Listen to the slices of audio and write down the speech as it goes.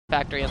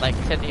factory in like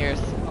 10 years.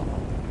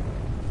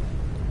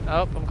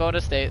 Oh, I'm going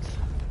to States.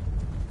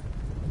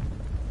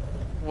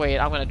 Wait,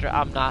 I'm gonna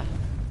I'm not.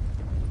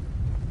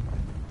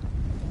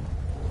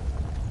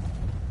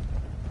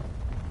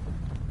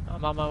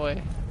 I'm on my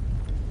way.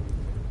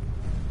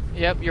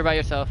 Yep, you're by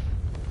yourself.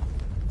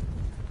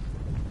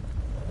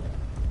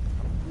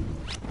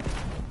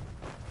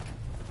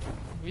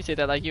 You say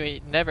that like you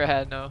ain't never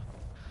had no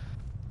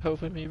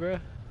hope in me, bro.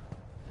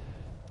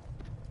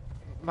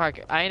 Mark,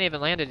 I ain't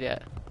even landed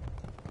yet.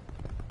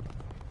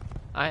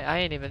 I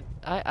ain't even,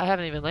 I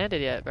haven't even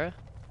landed yet, bro.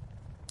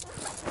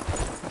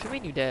 What do you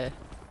mean you dead?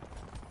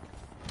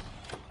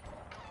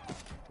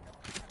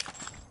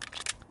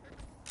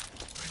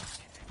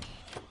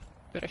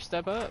 Better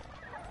step up.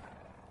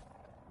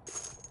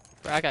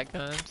 Bro, I got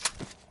guns.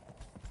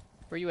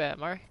 Where you at,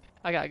 Mark?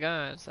 I got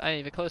guns. I ain't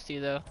even close to you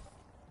though.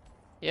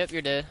 Yep,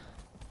 you're dead.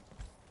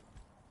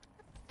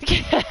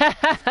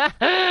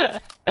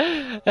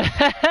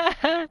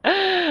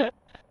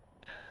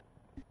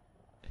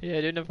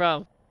 Yeah, dude, no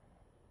problem.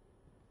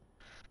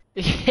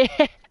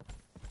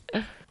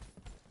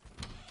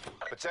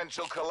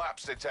 Potential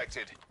collapse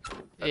detected.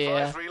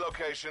 Yeah. Advise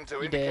relocation to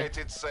You indicated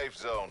did. safe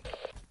zone.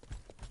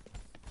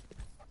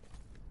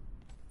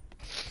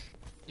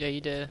 Yeah, you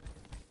did.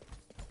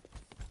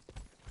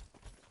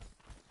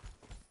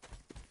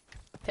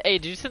 Hey,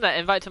 did you send that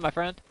invite to my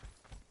friend?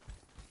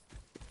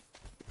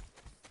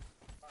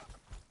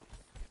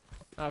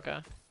 Okay.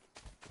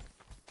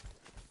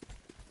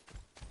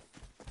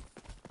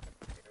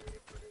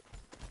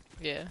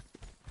 Yeah.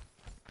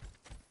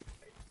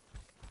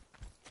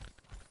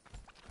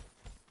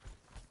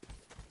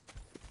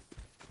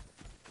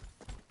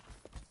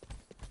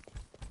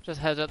 Just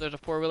heads up, there's a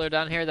four-wheeler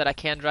down here that I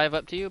can drive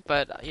up to you,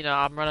 but, you know,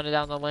 I'm running it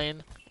down the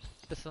lane.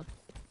 This one.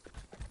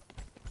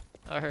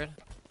 I heard.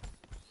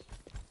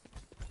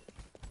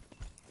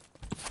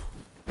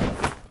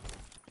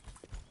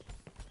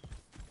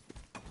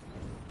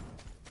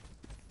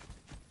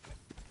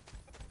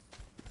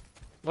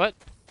 What?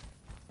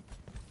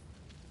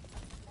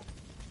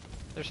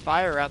 There's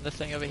fire around this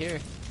thing over here.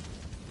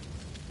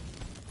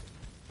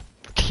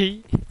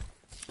 Key.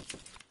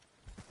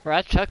 Bro,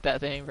 I chucked that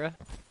thing, bro.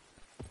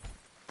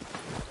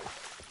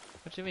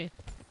 What you mean?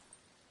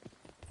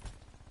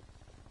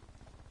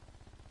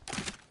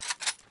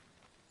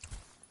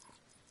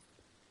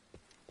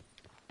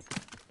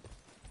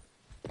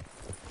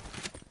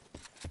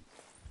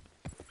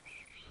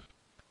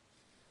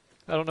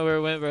 I don't know where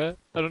it went, bro.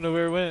 I don't know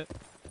where it went.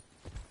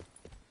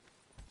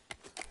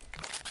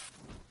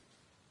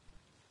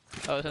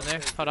 Oh, it's in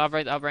there. Hold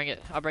on, I'll bring it.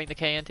 I'll bring the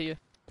KN to you.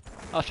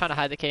 I was trying to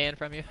hide the KN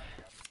from you.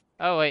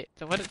 Oh wait,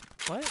 so what?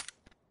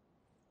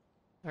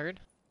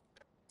 Heard?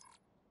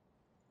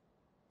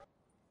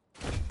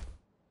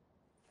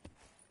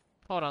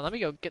 Hold on, let me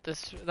go get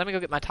this. Let me go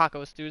get my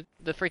tacos, dude.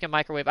 The freaking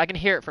microwave. I can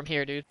hear it from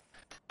here, dude.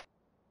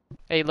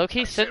 Hey,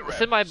 Loki, send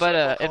my butt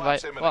a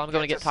invite. Well, I'm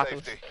going to get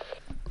tacos.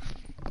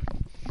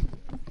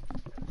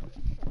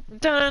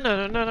 Dun, dun,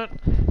 dun, dun, dun.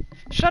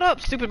 Shut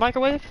up, stupid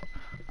microwave.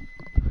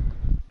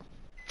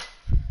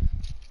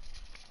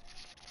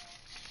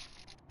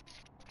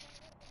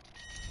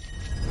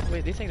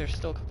 Wait, these things are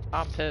still.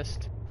 I'm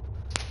pissed.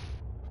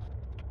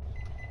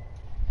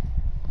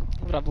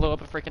 I'm gonna blow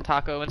up a freaking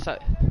taco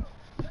inside.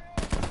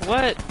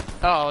 What?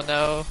 Oh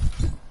no.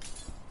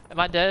 Am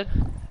I dead?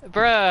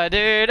 Bruh,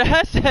 dude.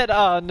 I said,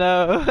 oh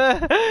no.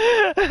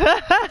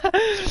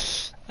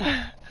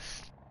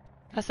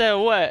 I said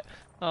what?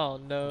 Oh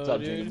no, What's up,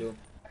 dude. Jingle?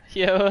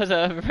 Yo, what's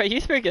up, bro?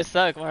 You freaking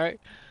suck, Mark.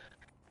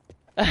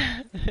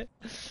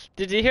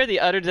 Did you hear the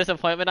utter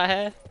disappointment I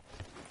had?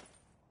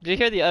 Did you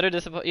hear the utter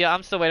disappointment? Yeah,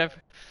 I'm still waiting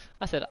for.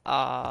 I said,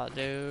 ah,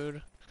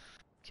 dude.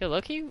 Yo,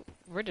 Loki,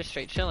 we're just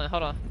straight chilling.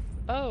 Hold on.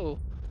 Oh,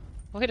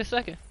 wait a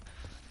second.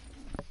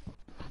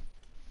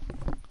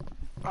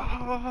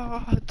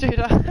 Oh, dude,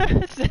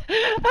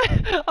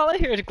 all I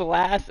hear is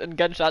glass and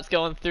gunshots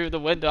going through the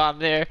window. I'm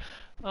there.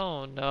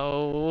 Oh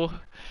no.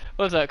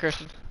 What's up,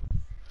 Christian?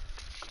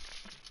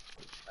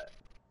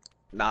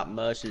 Not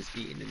much, just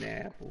eating an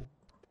apple.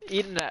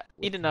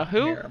 Eating a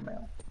who?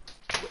 Caramel.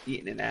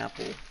 Eating an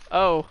apple.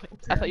 Oh,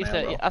 I thought you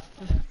said. Yeah,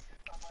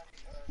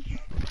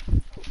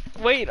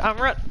 wait, I'm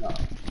run.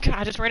 God,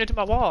 I just ran into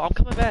my wall. I'm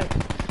coming back.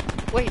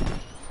 Wait,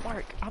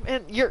 Mark, I'm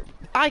in.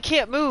 I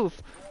can't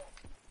move.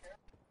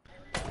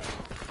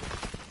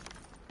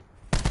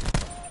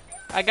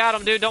 I got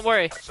him, dude. Don't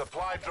worry.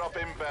 Supply drop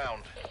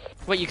inbound.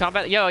 Wait, you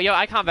combat? Yo,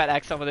 I combat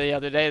X someone the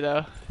other day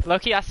though.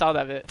 Loki, I saw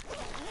that bit.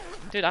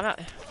 Dude, I'm not.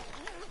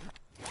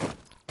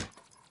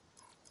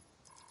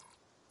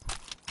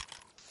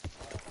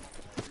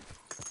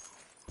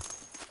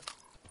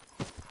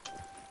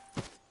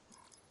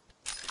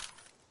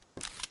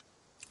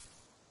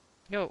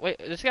 Yo, wait,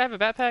 does this guy have a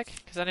backpack?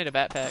 Cause I need a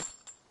backpack.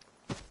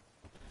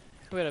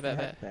 Who had a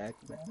backpack?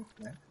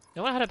 Backpack.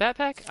 No one had a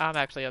backpack? I'm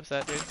actually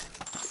upset, dude.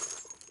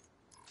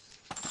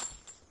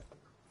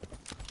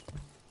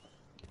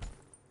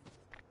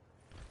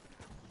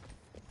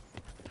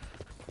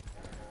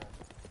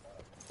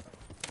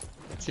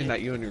 Seems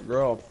like you and your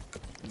girl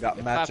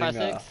Got matching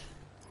 556.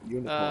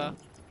 uniforms.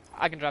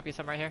 I can drop you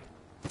some right here.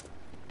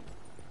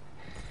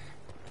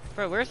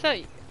 Bro, where's that?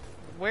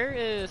 Where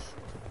is?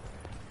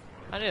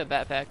 I need a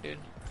backpack, dude.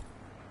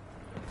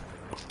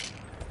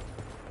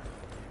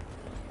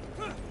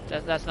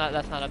 That's not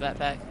a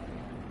backpack.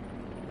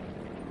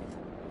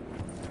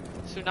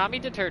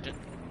 Tsunami detergent.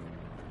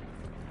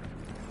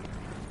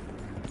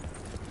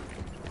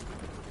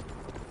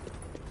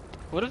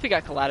 What if we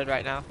got collided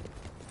right now?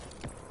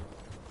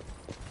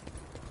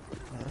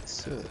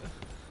 That's it.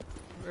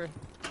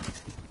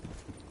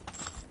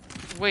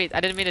 Wait,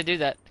 I didn't mean to do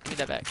that. Give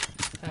me that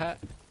back.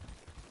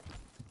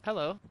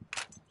 Hello.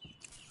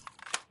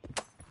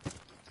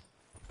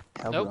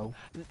 Hello.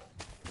 Nope.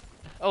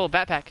 Oh,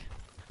 backpack.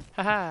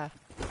 Haha.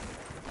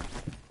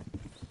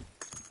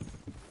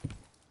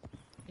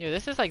 Yo,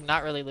 this is like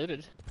not really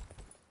looted.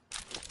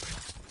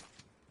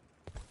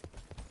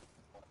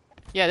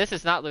 Yeah, this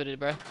is not looted,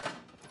 bro.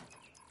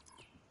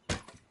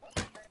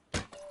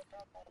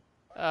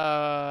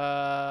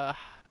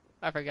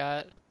 I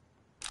forgot.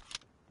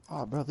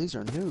 Oh, bro, these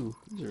are new.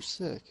 These are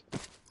sick.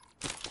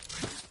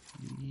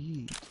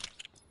 Yeet.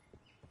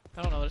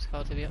 I don't know what it's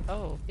called to be.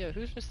 Oh, yeah,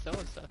 who's just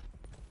throwing stuff?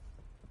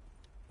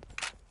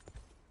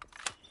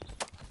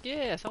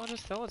 Yeah, someone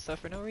just throwing stuff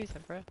for no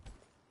reason, bro.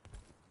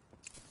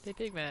 They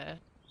big man.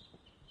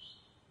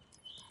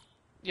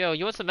 Yo,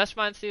 you want some mesh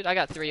mines, dude? I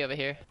got 3 over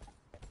here.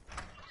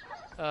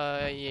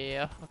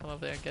 Yeah, I'll come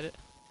over there and get it.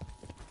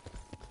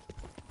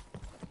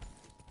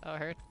 Oh, I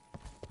heard.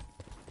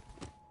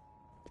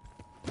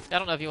 I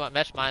don't know if you want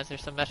mesh mines.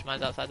 There's some mesh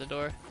mines outside the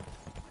door.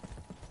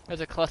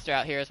 There's a cluster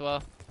out here as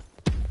well.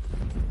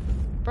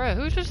 Bruh,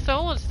 who's just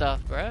throwing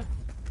stuff, bruh?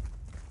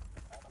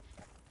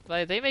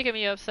 Like, they making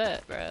me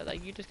upset, bruh.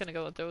 Like, you just gonna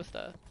go and throw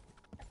stuff.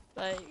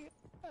 Like,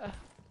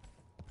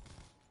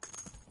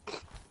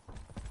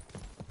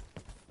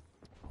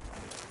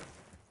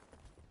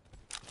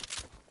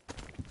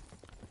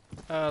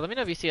 let me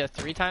know if you see a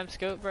 3-time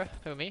scope, bruh.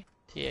 Who, me?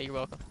 Yeah, you're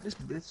welcome. This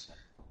bitch.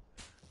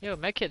 Yo,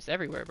 medkits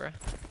everywhere, bruh.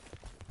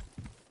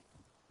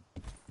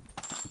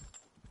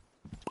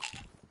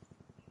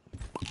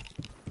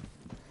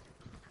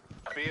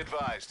 Be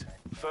advised.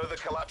 Further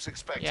collapse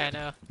expected. Yeah, I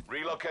know.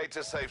 Relocate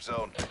to safe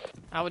zone.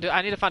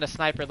 I need to find a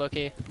sniper,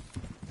 Loki.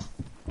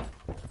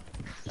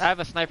 I have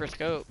a sniper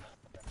scope.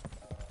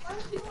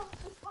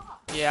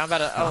 Yeah, I'm about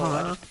to.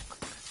 Oh,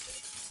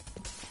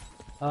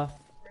 Huh?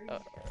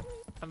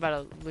 I'm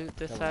about to loot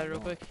this side real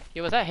quick.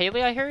 Yo, was that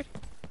Haley I heard?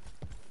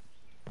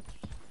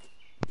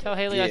 Tell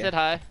Haley I Yeah. said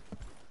hi.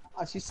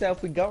 Oh, she said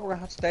if we go, we're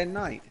gonna have to stay the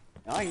night.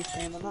 I ain't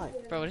staying the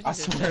night. Bro, what did you I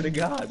just swear say? to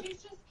God.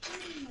 He's just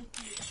playing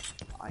with you.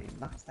 I am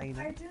not staying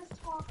the I night.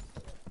 just talked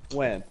to her.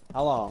 When?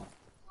 How long?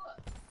 Look.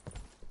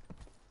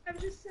 I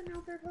was just sitting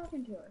out there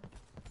talking to her.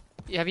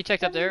 Yeah, have you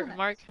checked up 7 there, minutes.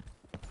 Mark?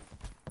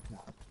 No.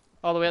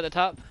 All the way at the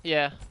top?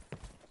 Yeah. She's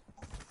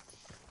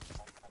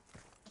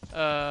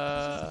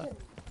kidding.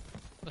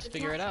 Let's It's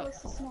figure not it out.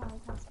 supposed to smell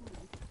like hot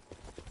smelling.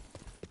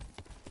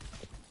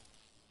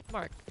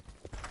 Mark.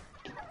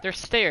 There's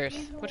stairs.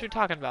 What you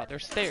talking about?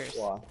 There's stairs.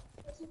 Why?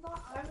 But you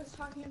thought I was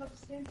talking about the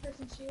same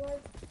person she was?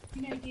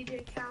 You know,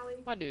 DJ Callie.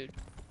 My dude.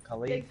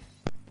 Khalid?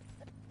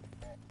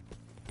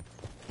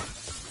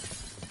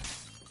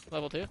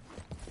 Level 2?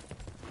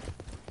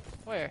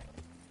 Where? Am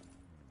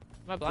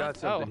I blind? Got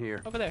something oh,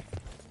 here. Over there.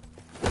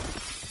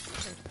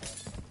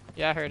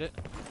 Yeah, I heard it.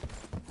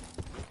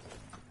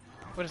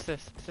 What is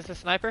this? Is this a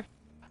sniper?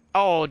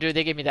 Oh, dude,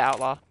 they gave me the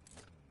outlaw.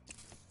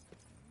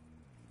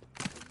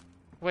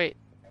 Wait.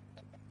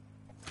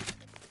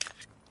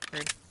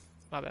 Weird.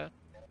 My bad.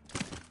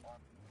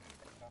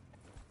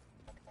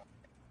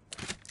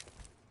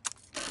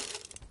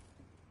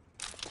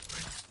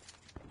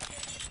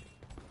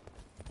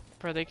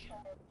 Bro, they...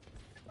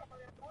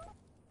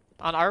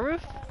 On our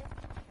roof?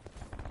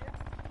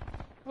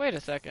 Wait a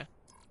second.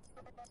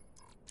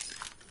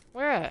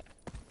 Where at?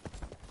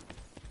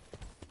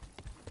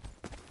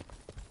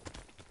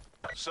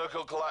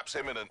 Circle collapse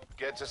imminent.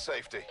 Get to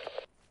safety.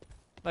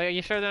 Like, are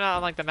you sure they're not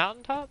on, like, the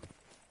mountaintop?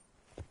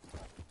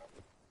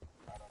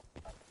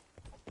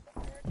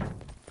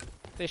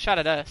 They shot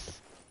at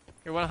us.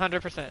 You're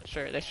 100%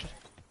 sure they should.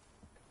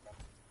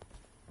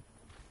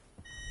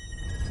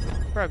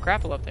 Bro,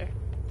 grapple up there.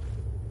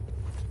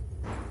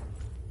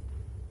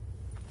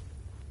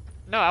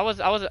 No, I was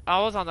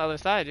on the other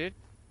side, dude.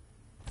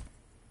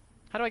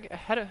 How do I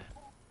get?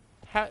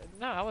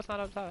 No, I was not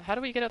outside. How do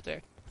we get up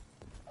there?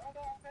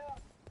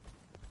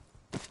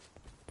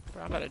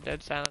 Bro, I'm about to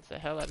dead silence the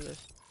hell out of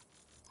this.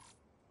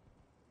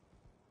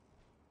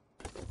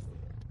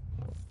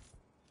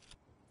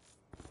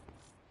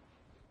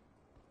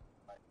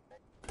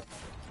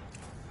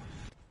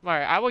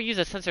 Alright, I will use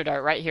a sensor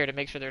dart right here to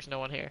make sure there's no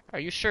one here. Are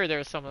you sure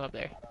there's someone up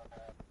there?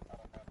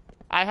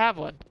 I have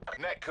one.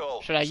 Net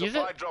call. Should I use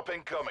Supply it? drop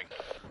incoming.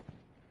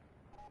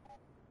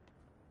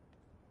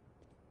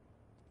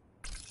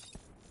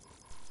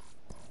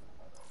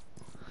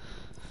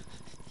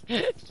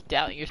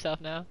 Doubting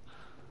yourself now.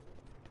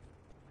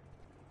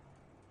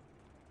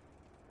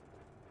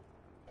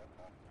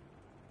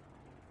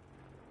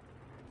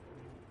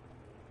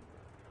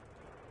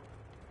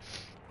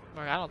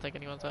 Mark, I don't think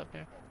anyone's up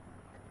here.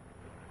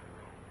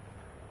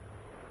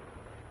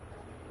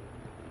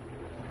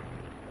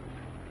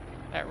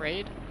 That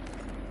raid?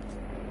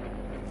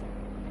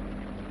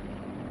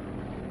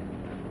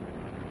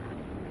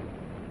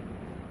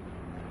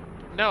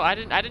 No, I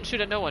didn't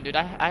shoot at no one, dude.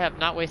 I have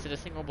not wasted a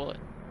single bullet.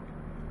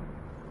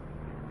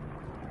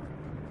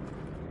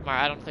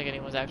 Mark, I don't think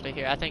anyone's actually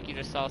here. I think you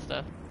just saw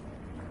stuff.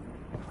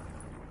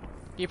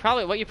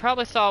 What you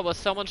probably saw was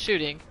someone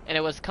shooting, and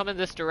it was coming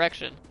this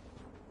direction.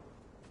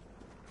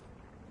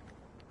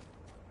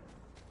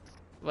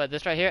 What,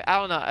 this right here? I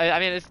don't know. I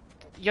mean, it's...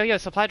 Yo,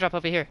 supply drop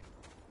over here.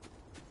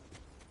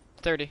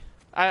 30.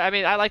 I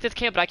mean, I like this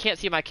camp, but I can't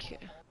see my...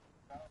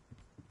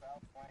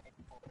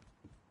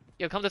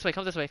 Yo, come this way,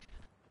 come this way.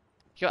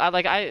 Yo,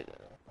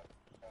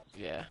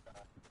 Yeah.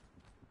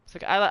 It's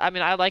like, I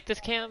mean, I like this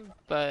cam,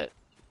 but...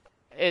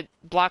 It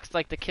blocks,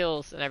 like, the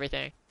kills and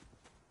everything.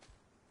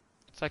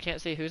 So I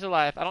can't see who's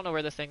alive. I don't know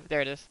where this thing...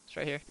 There it is. It's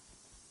right here.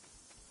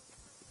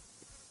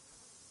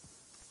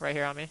 Right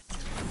here on me.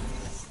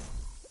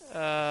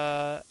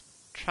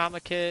 Trauma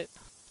kit.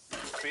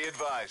 Be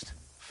advised.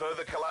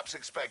 Further collapse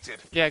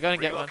expected. Yeah, go ahead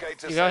and get one. Relocate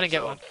to You go ahead and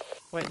safe get zone. one.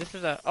 Wait, this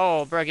is a...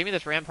 Oh, bro, give me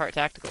this Rampart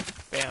Tactical.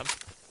 Bam.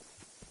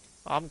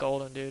 Oh, I'm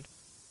golden, dude.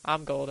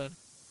 I'm golden.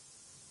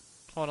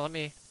 Hold on,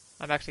 I'm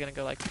actually gonna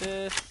go like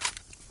this.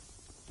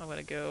 I'm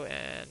gonna go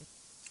and...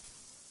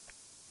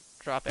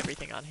 drop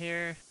everything on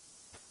here.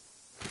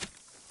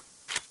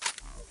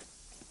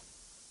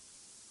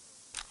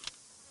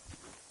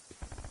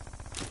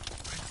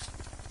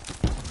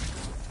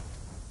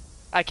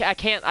 I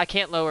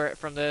can't lower it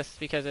from this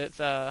because it's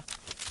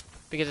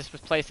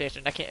with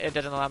PlayStation. It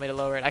doesn't allow me to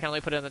lower it. I can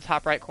only put it in the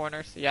top right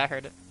corner. So yeah, I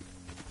heard it.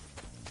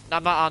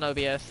 I'm not on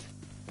OBS.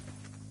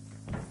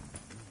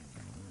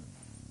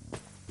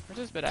 Where's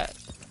this bit at?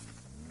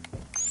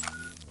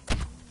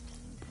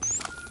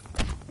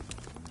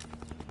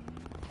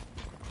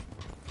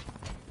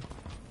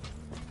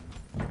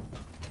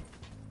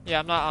 Yeah,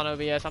 I'm not on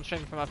OBS. I'm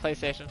streaming from my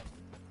PlayStation.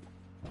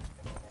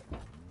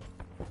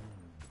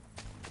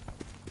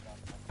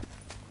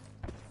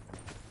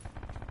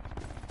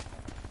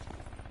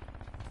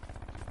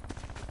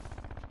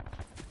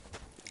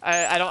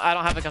 I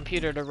don't have a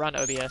computer to run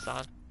OBS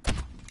on.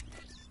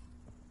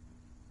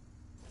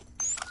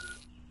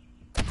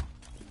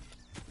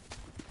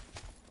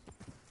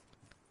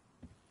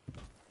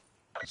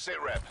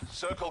 Sit rep.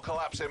 Circle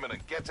collapse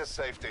imminent. Get to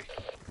safety.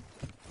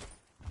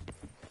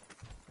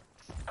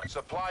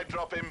 Supply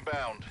drop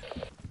inbound.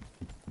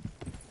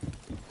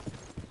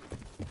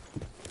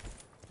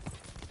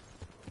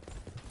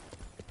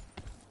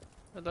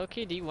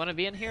 Low-key, do you want to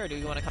be in here, or do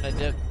you want to kind of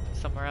dip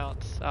somewhere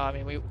else? I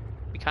mean, we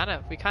kind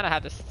of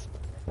have this.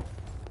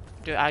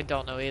 Dude, I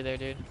don't know either,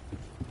 dude.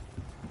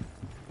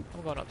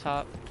 I'm going up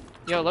top.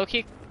 Yo,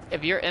 low-key,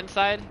 if you're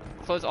inside,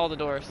 close all the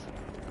doors.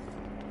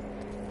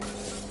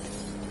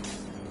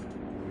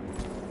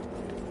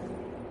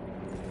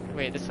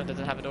 Wait, this one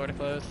doesn't have a door to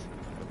close.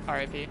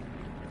 RIP.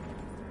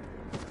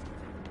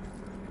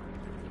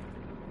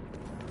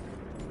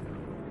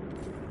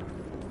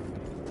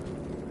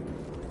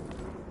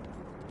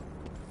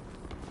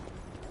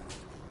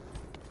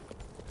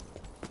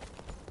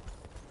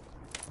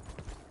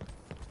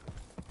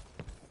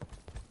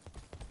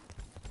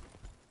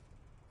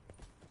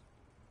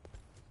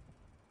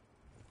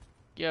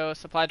 Yo,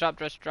 supply drop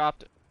just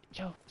dropped.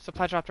 Yo,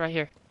 supply dropped right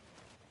here.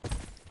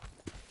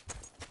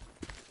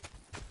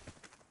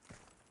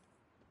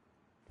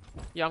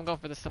 Yeah, I'm going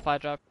for the supply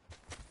drop.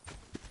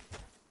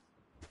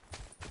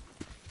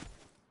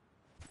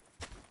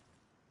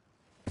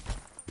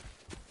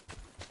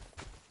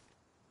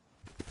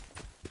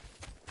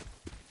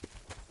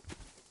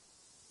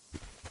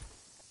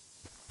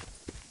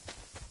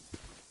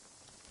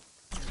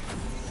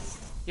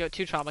 Yo,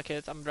 2 trauma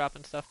kits. I'm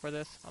dropping stuff for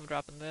this. I'm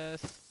dropping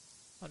this.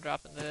 I'm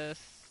dropping this.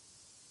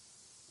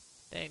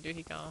 Dang, dude,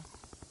 he gone.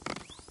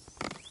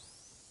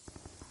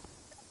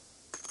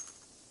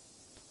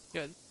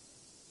 Good.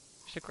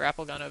 There's a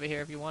grapple gun over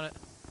here if you want it.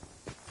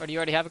 Or do you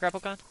already have a grapple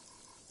gun?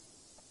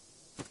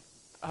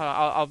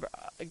 I'll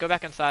go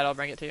back inside. I'll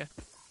bring it to you.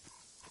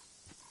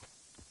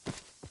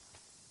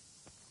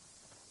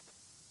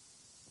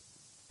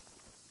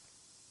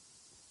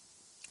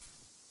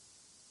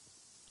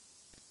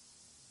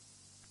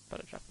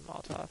 Better drop the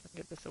Molotov and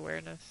get this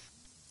awareness.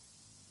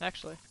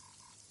 Actually.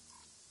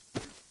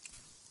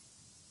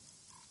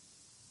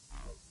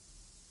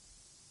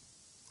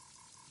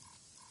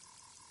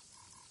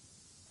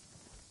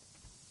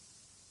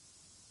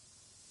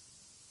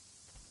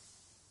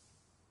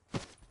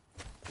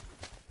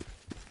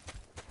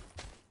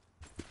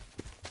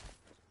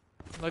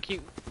 Look,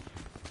 you.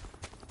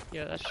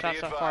 Yeah, that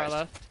shot's not far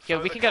left.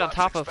 Yeah, we can get on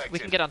top of. We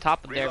can get on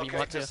top of there if you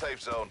want to.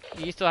 Safe zone.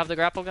 You still have the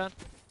grapple gun?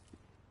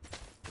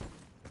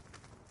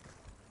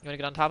 You wanna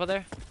get on top of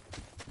there?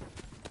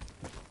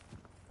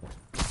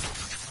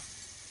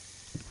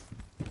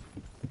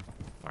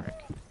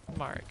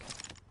 Mark.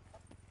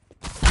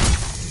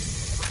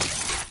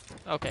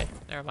 Okay,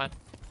 never mind.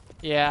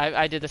 Yeah,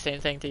 I did the same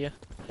thing to you.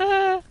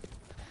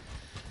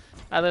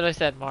 I literally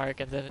said Mark,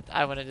 and then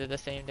I went and did the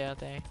same damn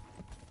thing.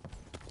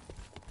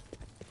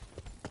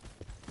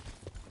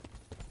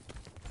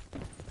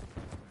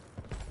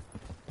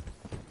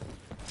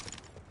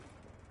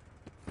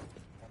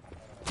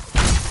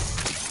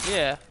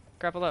 Yeah,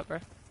 grapple up, bro.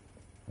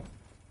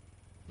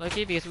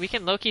 Loki, because we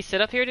can Loki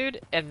sit up here,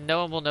 dude, and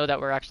no one will know that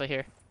we're actually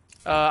here.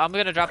 I'm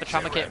gonna drop a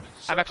trauma kit.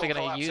 I'm actually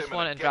gonna use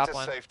one and drop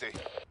one. Safety.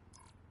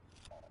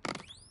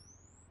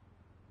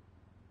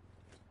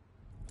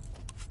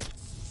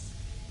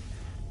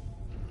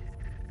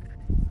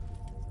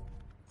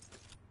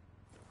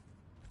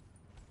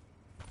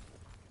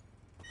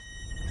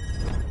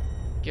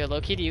 Yo,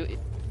 Loki, do you...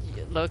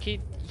 Loki?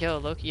 Yo,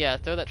 Loki, yeah,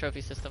 throw that trophy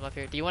system up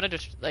here. Do you want to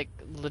just, like,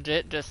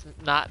 legit just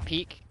not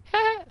peek?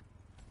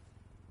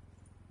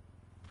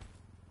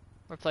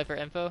 Or play for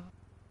info?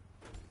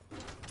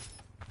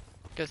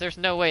 Because there's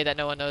no way that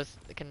no one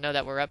can know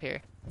that we're up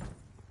here.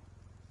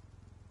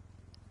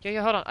 Yo,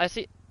 hold on, I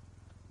see...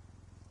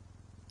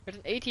 There's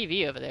an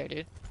ATV over there,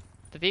 dude.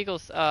 The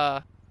vehicle's,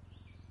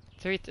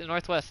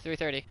 northwest,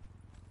 330.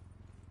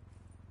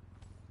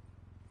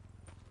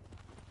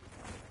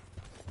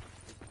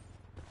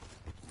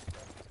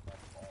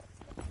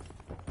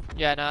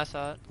 Yeah, no, I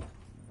saw it.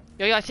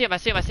 Yo, I see him, I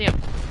see him.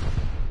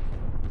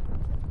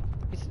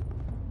 He's...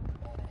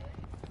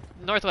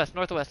 Northwest.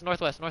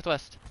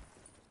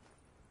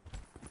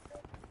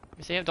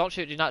 You see him? Don't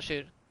shoot, do not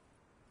shoot.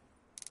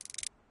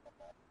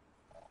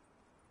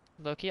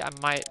 Loki, I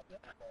might...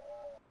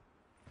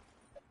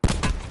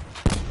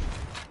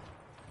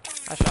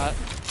 I shot.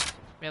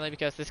 Mainly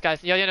because this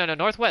guy's... Yo, no,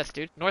 northwest,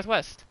 dude.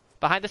 Northwest.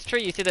 Behind this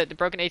tree, you see the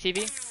broken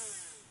ATV?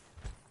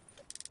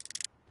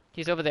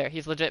 He's over there.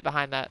 He's legit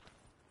behind that.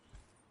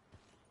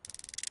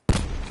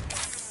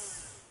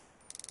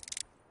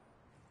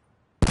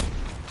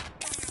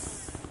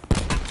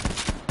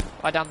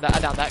 I downed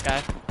that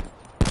guy.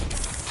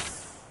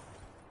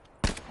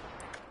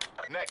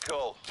 Net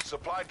call.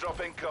 Supply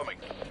drop incoming.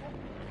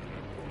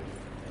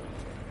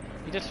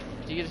 Did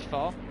you just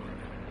fall?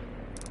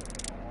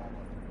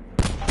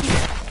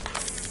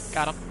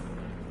 Got him.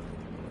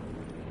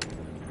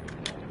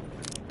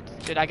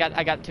 Dude, I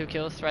got 2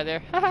 kills right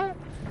there.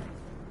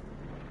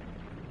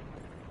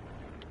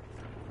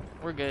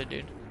 We're good,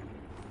 dude.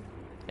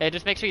 Yeah,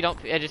 just make sure you don't.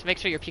 Yeah, just make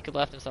sure you're peeking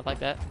left and stuff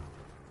like that.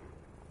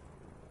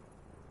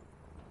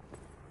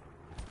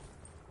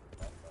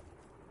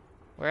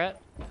 Where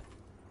at?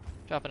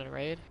 Dropping in a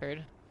raid.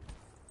 Heard.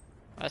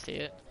 I see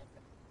it.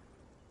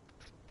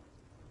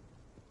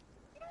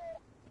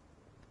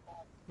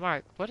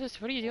 Mark, what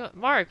are you doing?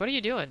 Mark, what are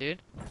you doing,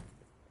 dude?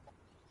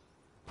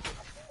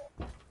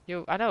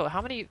 Yo, I know.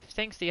 How many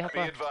things do you have Be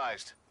left?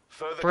 advised.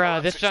 Further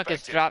Bruh, this collapse junk is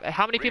expected. dropped.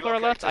 How many people are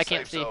Relocate left? to I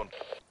can't safe see. zone.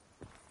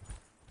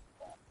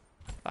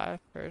 5.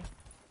 Heard.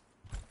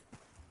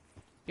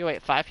 Yo,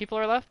 wait. 5 people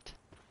are left?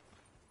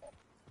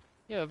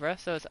 Yo, bruh.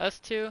 So it's us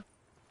 2.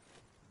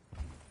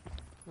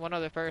 1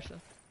 other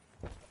person.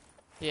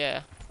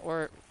 Yeah.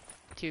 Or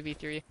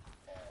 2v3.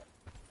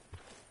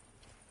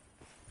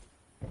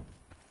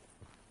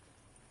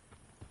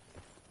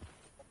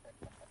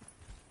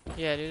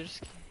 Yeah, dude.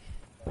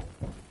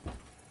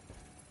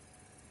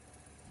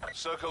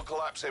 Circle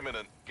collapse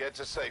imminent. Get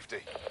to safety.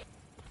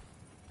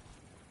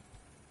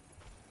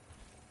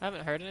 I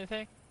haven't heard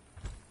anything.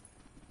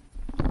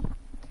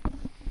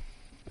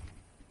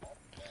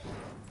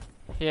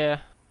 Yeah.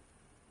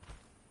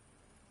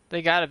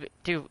 They gotta be...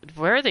 Dude,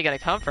 where are they gonna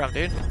come from,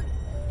 dude?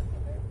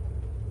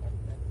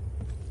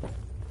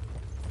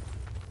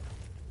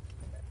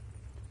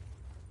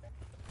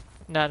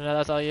 No,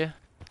 that's all you.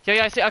 Yo,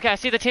 I see... Okay, I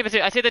see the team of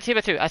 2. I see the team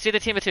of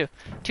 2.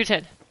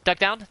 210. Duck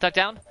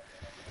down.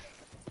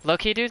 Low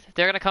key, dude.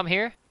 They're gonna come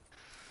here.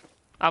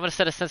 I'm gonna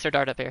set a sensor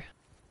dart up here.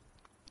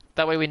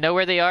 That way we know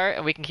where they are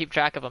and we can keep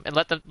track of them. And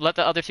let the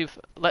other 2...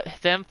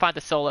 Let them find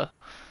the solo.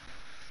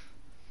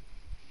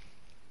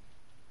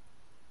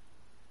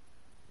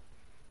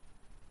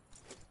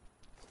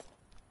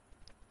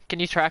 Can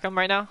you track them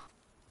right now?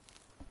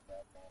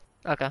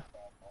 Okay.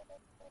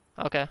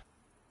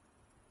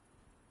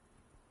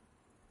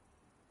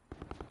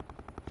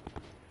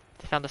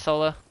 They found the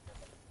solo.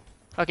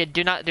 Okay,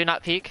 do not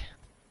peek.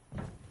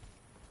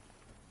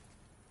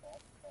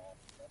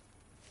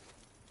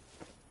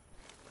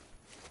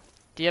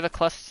 Do you have a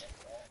cluster?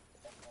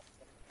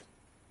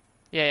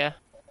 Yeah.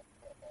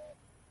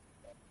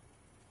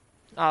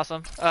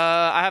 Awesome.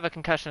 I have a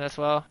concussion as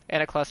well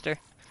and a cluster.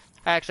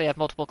 I actually have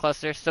multiple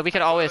clusters, so we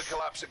can always.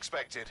 Collapse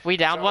expected. We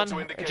down Travel one,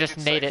 to indicated just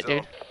nade safe it,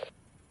 dude. zone.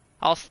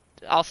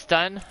 I'll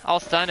stun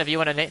if you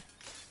want to nade.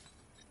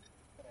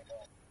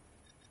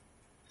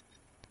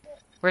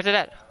 Where's it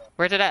at?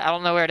 I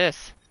don't know where it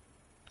is.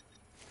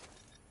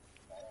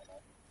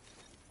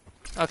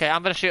 Okay,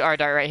 I'm gonna shoot our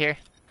dart right here.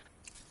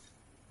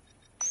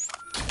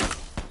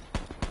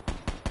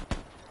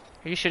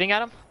 Are you shooting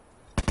at him?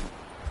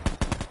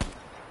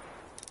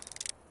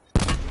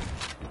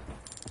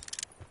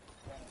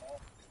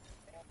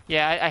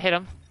 Yeah, I hit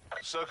him.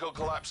 Circle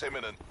collapse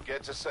imminent.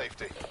 Get to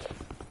safety.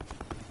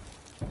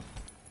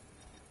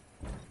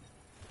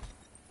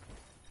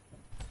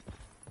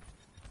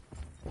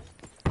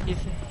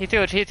 He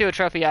threw a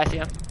trophy. Yeah, I see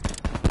him.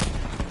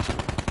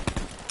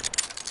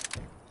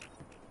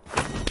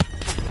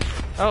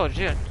 Oh,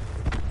 June.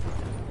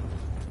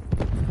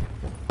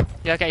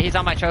 Yeah, okay, he's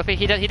on my trophy.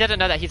 He doesn't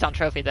know that he's on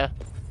trophy though,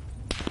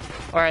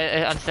 or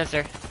on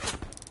sensor.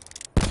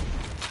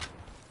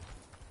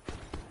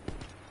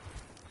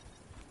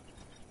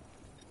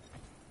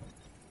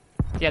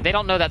 Yeah, they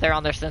don't know that they're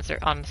on their sensor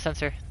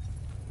sensor.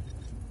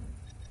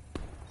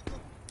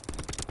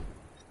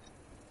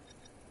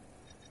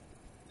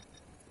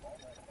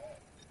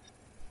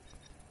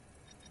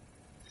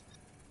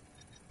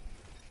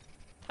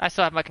 I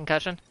still have my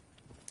concussion.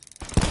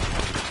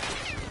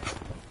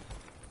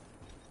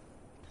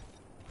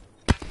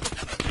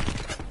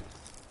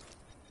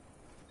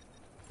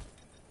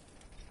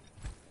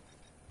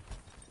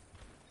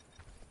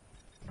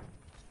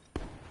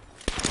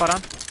 Hold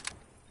on.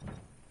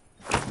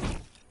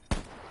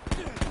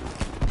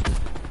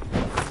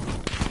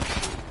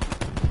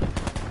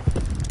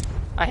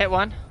 I hit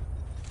one.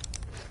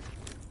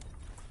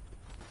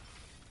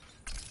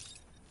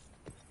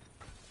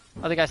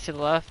 Other guys to the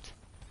left.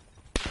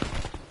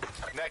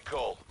 Net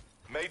call.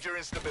 Major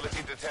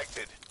instability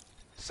detected.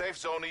 Safe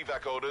zone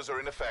evac orders are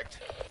in effect.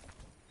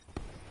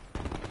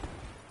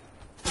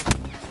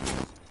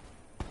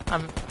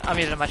 I'm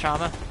using my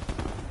trauma.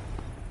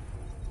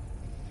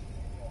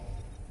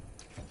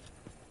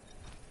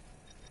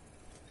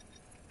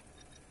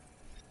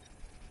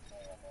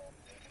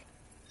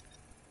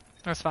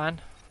 That's fine.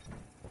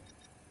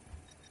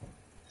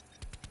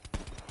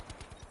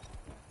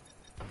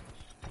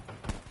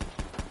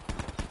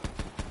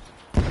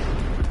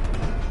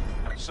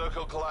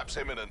 Circle collapse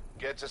imminent.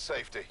 Get to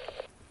safety.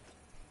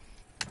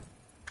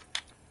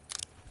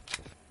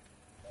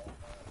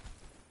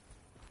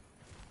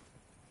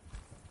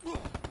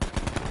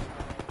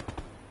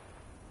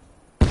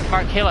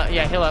 Mark, heal up.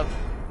 Yeah, heal up.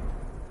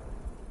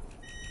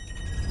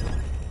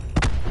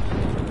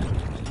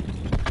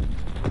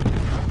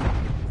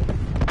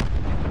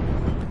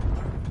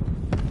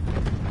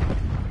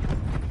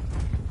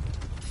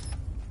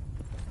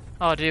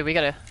 Oh, dude, we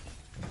gotta.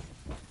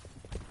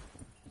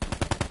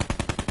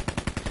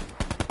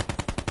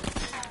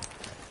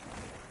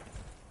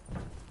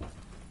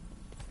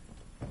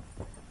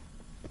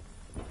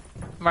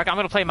 Mark, I'm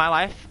gonna play my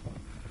life.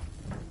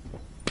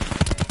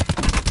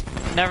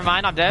 Never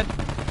mind, I'm dead.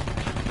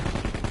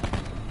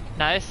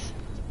 Nice.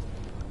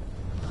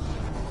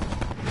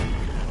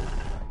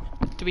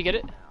 Did we get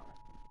it?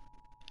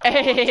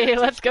 Hey,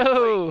 let's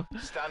go!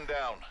 Stand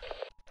down.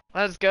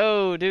 Let's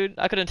go, dude.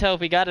 I couldn't tell if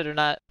we got it or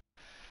not.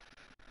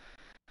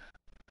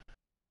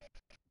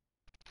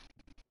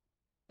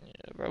 Yeah,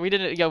 bro, we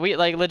didn't. Yeah, we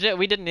like legit.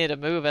 We didn't need to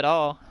move at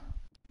all.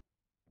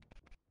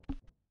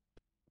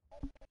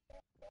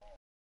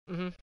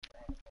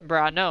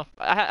 Bro, I know.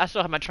 I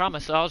still have my trauma,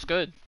 so I was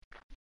good.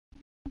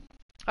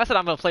 I said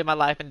I'm gonna play my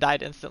life and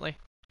died instantly.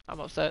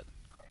 I'm upset.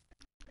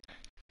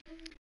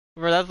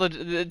 Bro, that's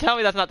legit. Tell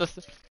me that's not the.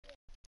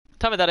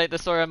 Tell me that ain't the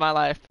story of my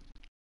life.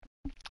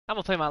 I'm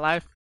gonna play my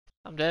life.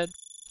 I'm dead.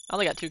 I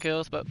only got 2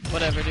 kills, but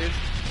whatever, dude.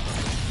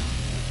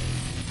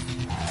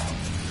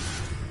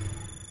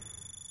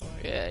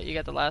 Yeah, you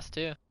got the last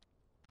 2.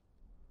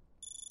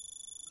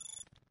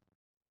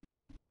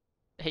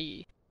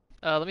 Hey.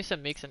 Let me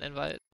send Meeks an invite.